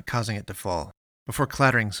it but not causing it to fall, before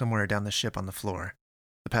clattering somewhere down the ship on the floor.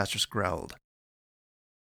 The Pastress growled.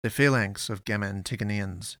 The phalanx of Gamma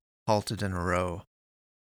Antigoneans halted in a row.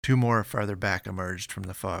 2 more farther back emerged from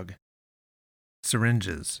the fog.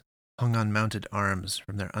 Syringes hung on mounted arms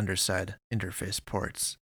from their underside interface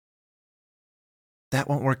ports. That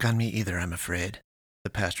won't work on me either, I'm afraid, the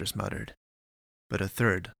Pastress muttered, but a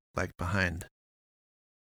third lagged behind.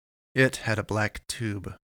 It had a black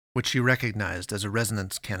tube, which she recognized as a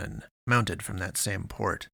resonance cannon mounted from that same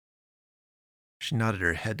port. She nodded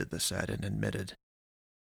her head to the side and admitted,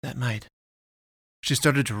 "That might." She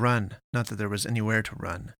started to run, not that there was anywhere to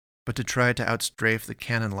run, but to try to outstrafe the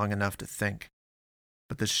cannon long enough to think.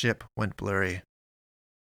 But the ship went blurry.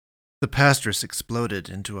 The Pastress exploded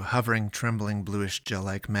into a hovering, trembling, bluish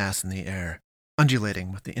gel-like mass in the air,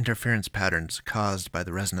 undulating with the interference patterns caused by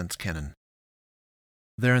the resonance cannon.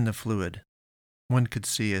 There in the fluid, one could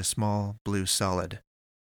see a small blue solid,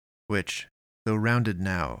 which, though rounded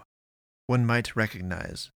now, one might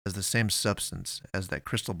recognize as the same substance as that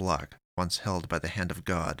crystal block once held by the hand of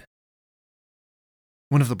God.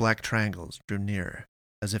 One of the black triangles drew near,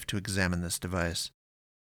 as if to examine this device.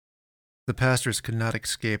 The Pastress could not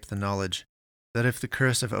escape the knowledge that if the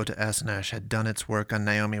curse of Ota Asanash had done its work on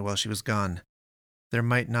Naomi while she was gone, there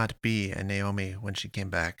might not be a Naomi when she came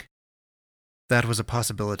back. That was a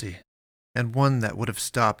possibility, and one that would have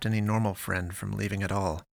stopped any normal friend from leaving at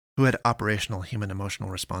all, who had operational human emotional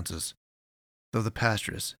responses, though the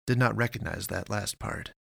Pastress did not recognize that last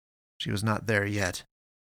part. She was not there yet.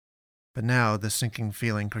 But now the sinking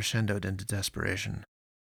feeling crescendoed into desperation.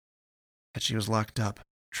 Yet she was locked up,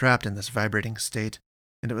 trapped in this vibrating state,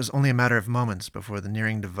 and it was only a matter of moments before the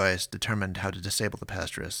nearing device determined how to disable the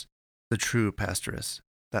Pastress, the true Pastress,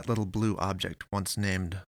 that little blue object once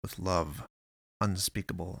named with love,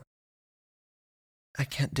 unspeakable. "I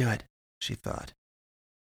can't do it," she thought.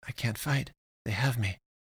 "I can't fight. They have me."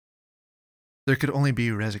 There could only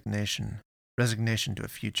be resignation to a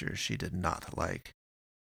future she did not like.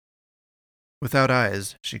 Without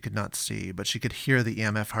eyes, she could not see, but she could hear the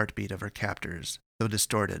EMF heartbeat of her captors, though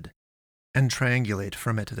distorted, and triangulate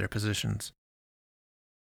from it their positions.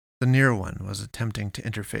 The near one was attempting to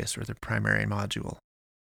interface with her primary module.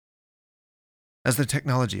 As the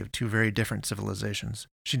technology of 2 very different civilizations,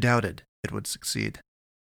 she doubted it would succeed.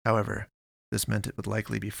 However, this meant it would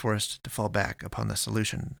likely be forced to fall back upon the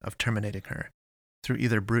solution of terminating her through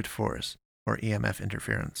either brute force or EMF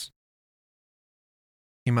interference.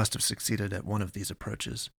 He must have succeeded at one of these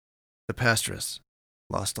approaches. The Pastress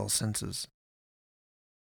lost all senses.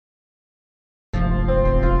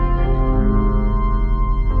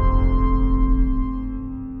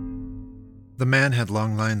 The man had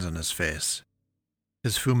long lines on his face.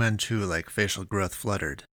 His Fu Manchu-like facial growth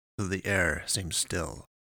fluttered, though the air seemed still.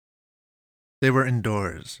 They were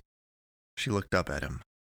indoors. She looked up at him.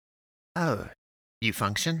 "Oh, you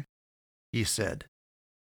function?" he said.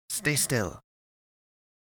 "Stay still."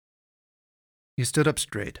 He stood up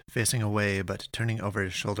straight, facing away but turning over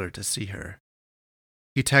his shoulder to see her.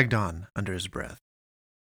 He tagged on under his breath.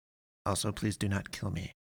 "Also, please do not kill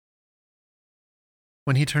me."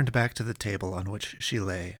 When he turned back to the table on which she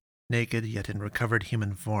lay, naked yet in recovered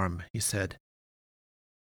human form, he said,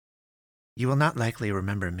 "You will not likely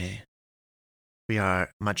remember me. We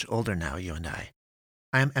are much older now, you and I.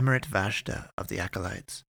 I am Emirate Vashta of the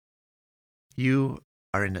Acolytes. You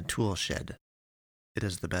are in a tool shed. It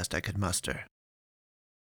is the best I could muster.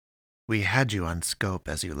 We had you on scope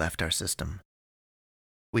as you left our system.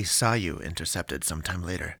 We saw you intercepted sometime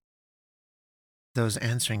later. Those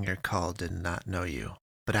answering your call did not know you,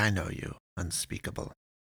 but I know you, unspeakable.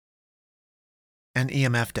 An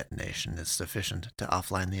EMF detonation is sufficient to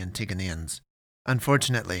offline the Antigoneans.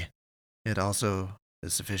 Unfortunately, it also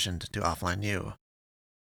is sufficient to offline you.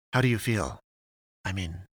 How do you feel? I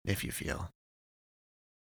mean, if you feel."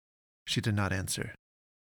 She did not answer.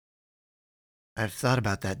 "I've thought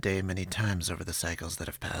about that day many times over the cycles that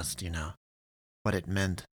have passed, you know. What it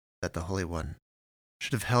meant that the Holy One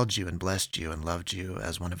should have held you and blessed you and loved you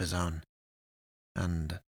as one of his own.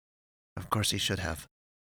 And, of course, he should have.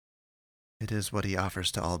 It is what he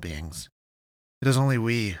offers to all beings. It is only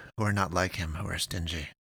we who are not like him who are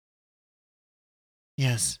stingy."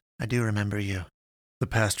 "Yes, I do remember you," the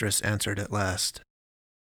Pastress answered at last.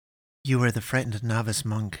 "You were the frightened novice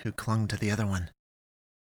monk who clung to the other one."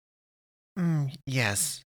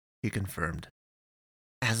 Yes," he confirmed.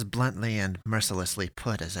 As bluntly and mercilessly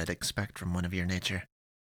put as I'd expect from one of your nature.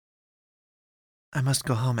 I must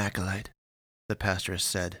go home, Acolyte, the pastoress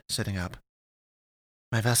said, sitting up.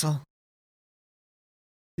 My vessel?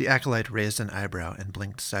 The Acolyte raised an eyebrow and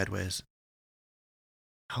blinked sideways.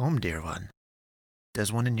 Home, dear one?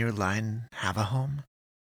 Does one in your line have a home?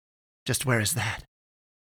 Just where is that?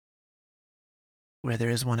 Where there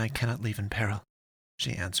is one I cannot leave in peril,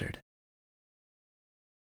 she answered.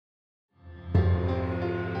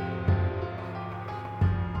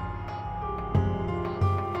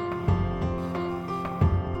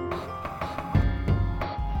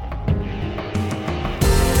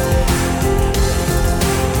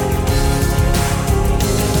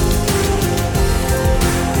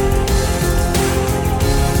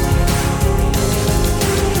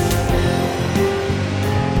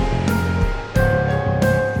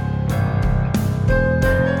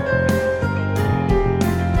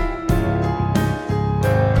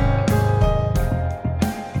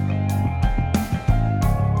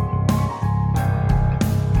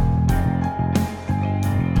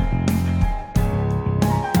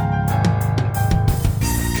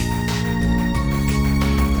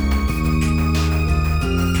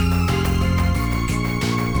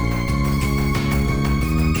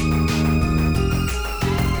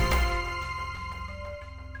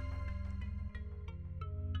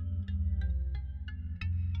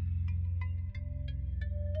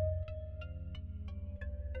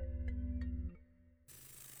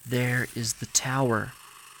 There is the tower.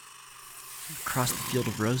 Across the field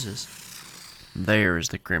of roses. There is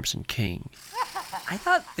the Crimson King. I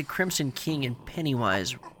thought the Crimson King and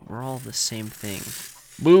Pennywise were all the same thing.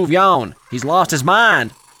 Move yon! He's lost his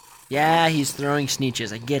mind! Yeah, he's throwing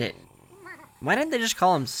sneeches, I get it. Why didn't they just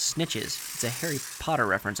call him snitches? It's a Harry Potter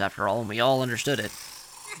reference after all, and we all understood it.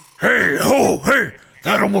 Hey,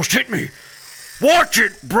 that almost hit me. Watch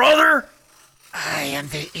it, brother! I am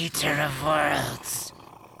the Eater of Worlds.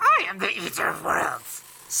 I am the Eater of Worlds.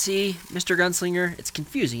 See, Mr. Gunslinger, it's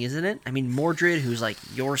confusing, isn't it? I mean, Mordred, who's like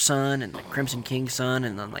your son, and the Crimson King's son,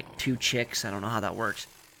 and then like two chicks. I don't know how that works.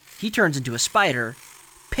 He turns into a spider.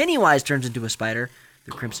 Pennywise turns into a spider.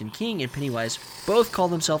 The Crimson King and Pennywise both call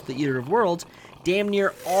themselves the Eater of Worlds. Damn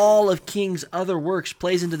near all of King's other works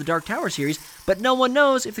plays into the Dark Tower series, but no one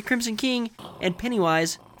knows if the Crimson King and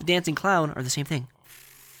Pennywise, the dancing clown, are the same thing.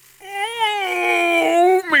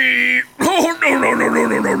 Oh, me! Oh,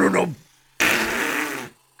 no.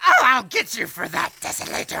 Oh, I'll get you for that,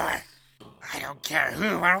 Desolator. I don't care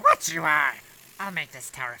who or what you are. I'll make this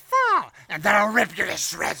tower fall, and then I'll rip you to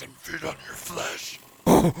shreds and feed on your flesh.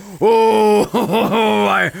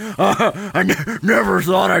 I never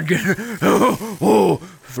thought I'd get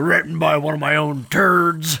threatened by one of my own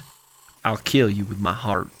turds. I'll kill you with my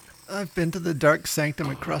heart. I've been to the Dark Sanctum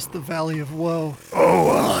across the Valley of Woe. Oh,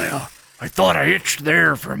 well, I thought I itched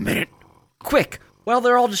there for a minute. Quick, while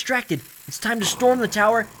they're all distracted, it's time to storm the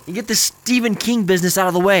tower and get this Stephen King business out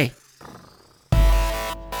of the way.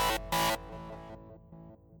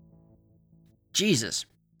 Jesus,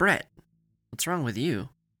 Brett, what's wrong with you?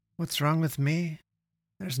 What's wrong with me?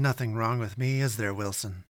 There's nothing wrong with me, is there,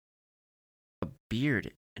 Wilson? A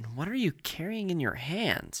beard, and what are you carrying in your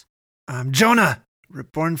hands? I'm Jonah,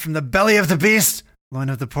 reborn from the belly of the beast, loin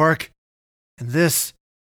of the pork, and this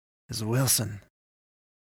is Wilson.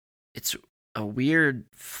 It's a weird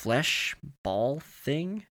flesh ball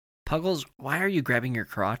thing? Puggles, why are you grabbing your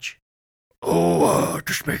crotch?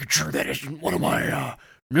 Just making sure that isn't one of my,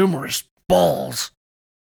 numerous balls.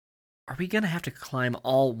 Are we gonna have to climb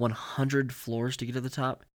all 100 floors to get to the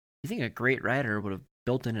top? You think a great writer would have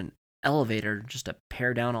built in an elevator just to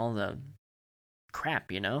pare down all the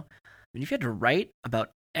crap, you know? I mean, if you had to write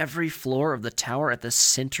about every floor of the tower at the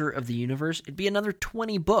center of the universe, it'd be another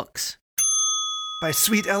 20 books. By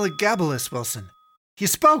sweet Elagabalus, Wilson. He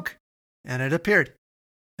spoke, and it appeared.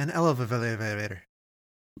 An elevator.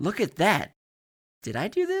 Look at that. Did I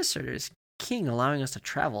do this, or is King allowing us to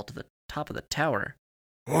travel to the top of the tower?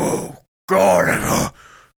 Oh, God, I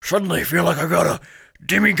suddenly feel like I got a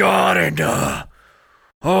demigod and,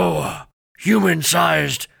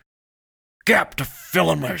 human-sized gap to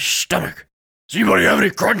fill in my stomach. Does anybody have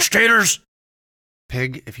any crunch taters?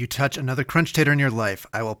 Pig, if you touch another crunch tater in your life,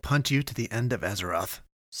 I will punt you to the end of Azeroth.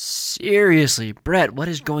 Seriously, Brett, what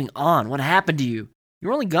is going on? What happened to you? You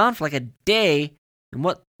were only gone for like a day, and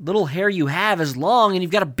what little hair you have is long, and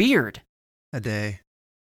you've got a beard. A day.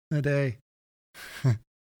 A day.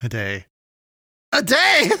 A day. A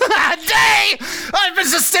day! A day! I've been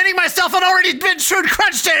sustaining myself on already been shrewd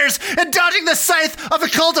crunch taters and dodging the scythe of the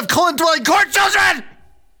cult of colon-dwelling court children!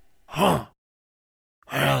 Huh.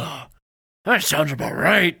 Well, that sounds about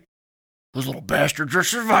right. Those little bastards are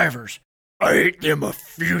survivors. I ate them a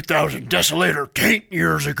few thousand desolator taint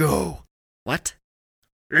years ago. What?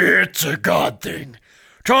 It's a god thing.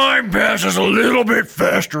 Time passes a little bit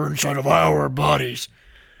faster inside of our bodies.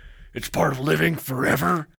 It's part of living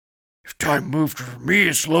forever. If time moved for me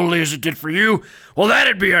as slowly as it did for you, well,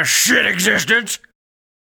 that'd be a shit existence.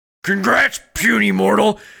 Congrats, puny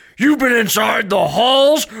mortal. You've been inside the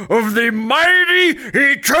halls of the mighty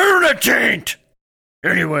Eternitaint.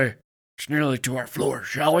 Anyway, it's nearly to our floor,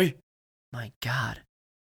 shall we? My God.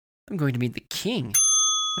 I'm going to meet the king.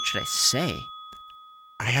 What should I say?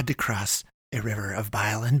 I had to cross a river of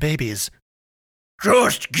bile and babies.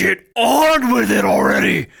 Just get on with it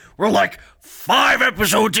already. We're like 5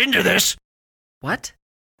 episodes into this. What?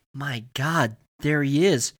 My God, there he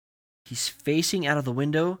is. He's facing out of the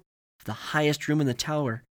window of the highest room in the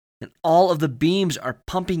tower, and all of the beams are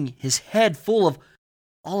pumping his head full of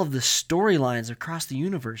all of the storylines across the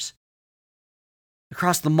universe.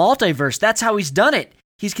 Across the multiverse, that's how he's done it.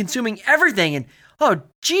 He's consuming everything, and oh,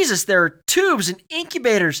 Jesus, there are tubes and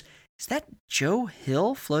incubators. Is that Joe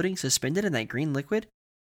Hill floating suspended in that green liquid?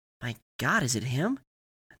 My God, is it him?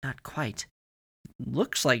 Not quite. It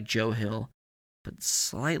looks like Joe Hill, but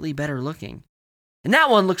slightly better looking. And that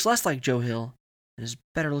one looks less like Joe Hill and is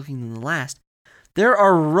better looking than the last. There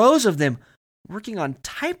are rows of them working on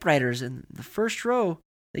typewriters. In the first row,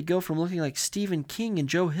 they go from looking like Stephen King and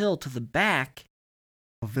Joe Hill to the back.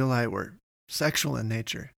 Villi were sexual in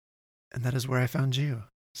nature, and that is where I found you,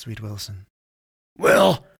 sweet Wilson.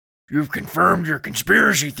 Well, you've confirmed your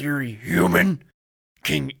conspiracy theory, human.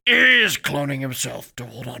 King is cloning himself to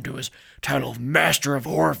hold on to his title of Master of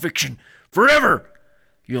Horror Fiction forever.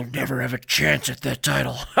 You'll never have a chance at that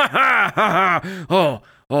title. Ha ha ha ha.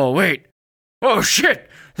 Oh, wait. Oh, shit.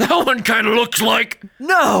 That one kind of looks like...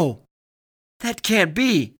 No! That can't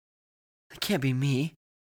be. That can't be me.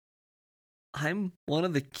 I'm one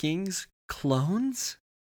of the king's clones?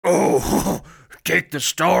 Oh, take the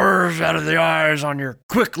stars out of the eyes on your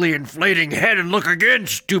quickly inflating head and look again,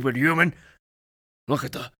 stupid human. Look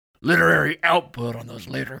at the literary output on those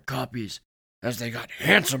later copies as they got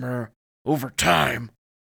handsomer over time.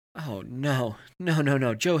 Oh, no.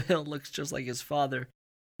 No. Joe Hill looks just like his father,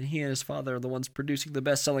 and he and his father are the ones producing the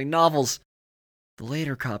best-selling novels. The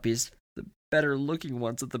later copies, the better-looking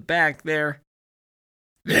ones at the back there.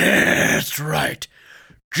 That's right.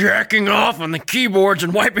 Jacking off on the keyboards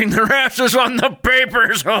and wiping their asses on the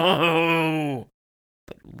papers. Oh.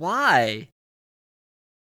 But why?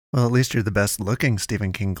 Well, at least you're the best-looking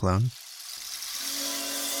Stephen King clone.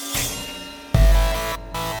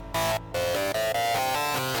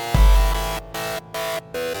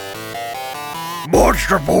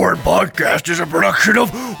 Monsterborn Podcast is a production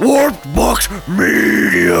of Warped Box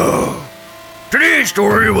Media. Today's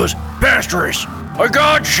story was Pastoris, a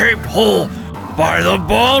god-shaped hole by the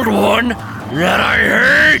bald one that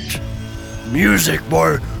I hate. Music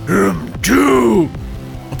by him too.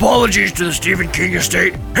 Apologies to the Stephen King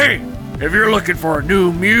estate. Hey, if you're looking for a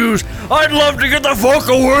new muse, I'd love to get the fuck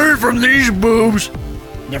away from these boobs.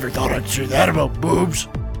 Never thought I'd say that about boobs.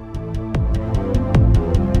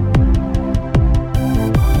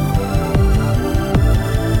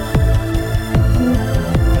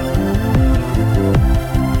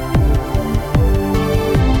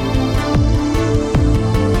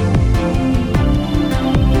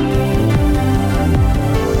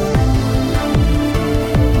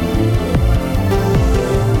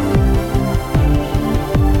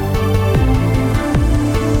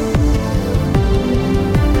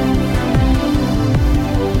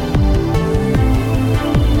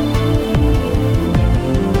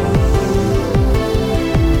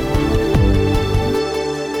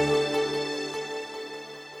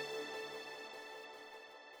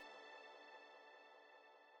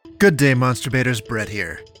 Good day, Monsterbators. Brett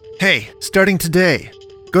here. Hey, starting today,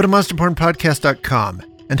 go to monsterpornpodcast.com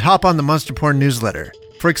and hop on the Monsterporn newsletter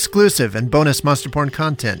for exclusive and bonus Monsterporn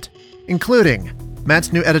content, including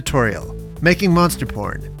Matt's new editorial, Making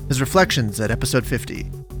Monsterporn, his reflections at episode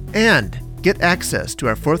 50, and get access to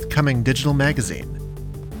our forthcoming digital magazine.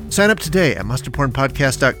 Sign up today at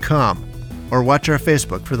monsterpornpodcast.com or watch our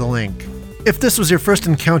Facebook for the link. If this was your first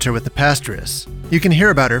encounter with the Pastoris, you can hear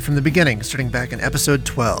about her from the beginning, starting back in episode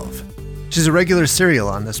 12. She's a regular serial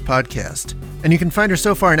on this podcast, and you can find her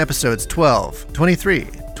so far in episodes 12, 23,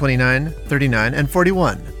 29, 39, and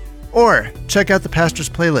 41. Or check out the Pastoris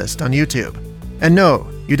playlist on YouTube. And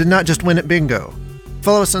no, you did not just win at bingo.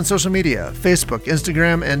 Follow us on social media, Facebook,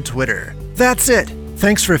 Instagram, and Twitter. That's it!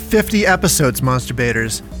 Thanks for 50 episodes,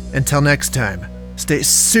 Monsterbators. Until next time, stay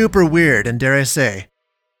super weird and, dare I say,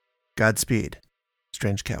 Godspeed,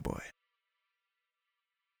 Strange Cowboy.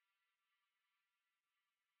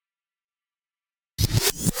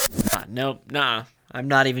 Nope, nah. I'm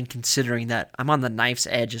not even considering that. I'm on the knife's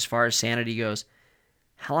edge as far as sanity goes.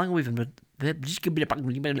 How long have we been...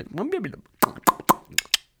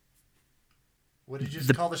 What did you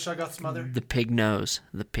just call the Shuggoth's mother? The pig nose.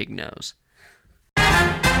 The pig nose.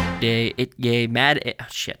 Gay mad... Oh,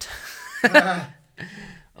 shit.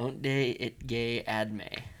 Onde it gay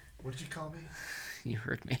adme. What did you call me? You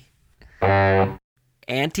heard me.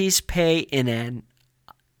 Antis pay in an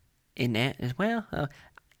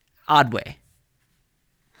odd way.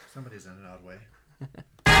 Somebody's in an odd way.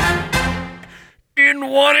 In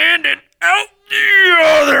one end and out the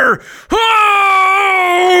other. Oh!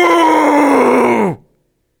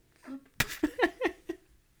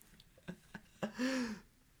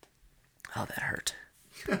 Oh, that hurt.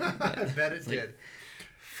 I bet it did.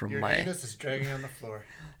 From Your my anus is dragging on the floor.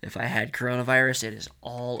 If I had coronavirus, it is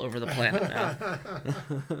all over the planet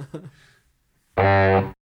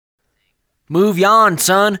now. Move yon,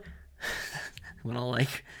 son. When all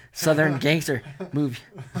like Southern gangster, move.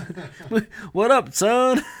 What up,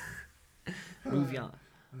 son? Move yon,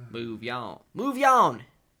 move yon, move yon.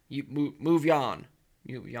 You move yon,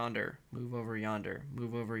 move yonder, move over yonder,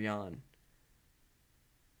 move over yon.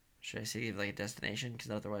 Should I say like a destination?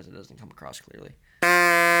 Because otherwise it doesn't come across clearly.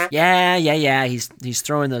 Yeah. He's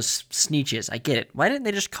throwing those sneeches. I get it. Why didn't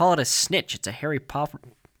they just call it a snitch? It's a Harry Potter.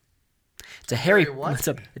 It's a Harry. What?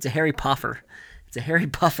 It's a Harry Puffer. It's a Harry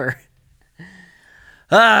Puffer.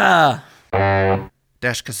 Ah!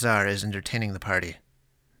 Dash Khazar is entertaining the party.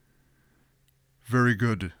 Very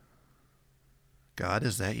good. God,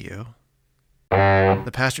 is that you?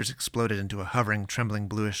 The pastors exploded into a hovering, trembling,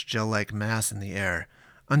 bluish, gel-like mass in the air,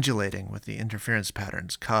 undulating with the interference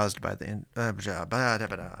patterns caused by the...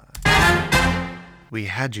 We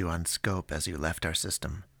had you on scope as you left our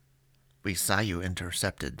system. We saw you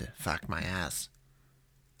intercepted. Fuck my ass.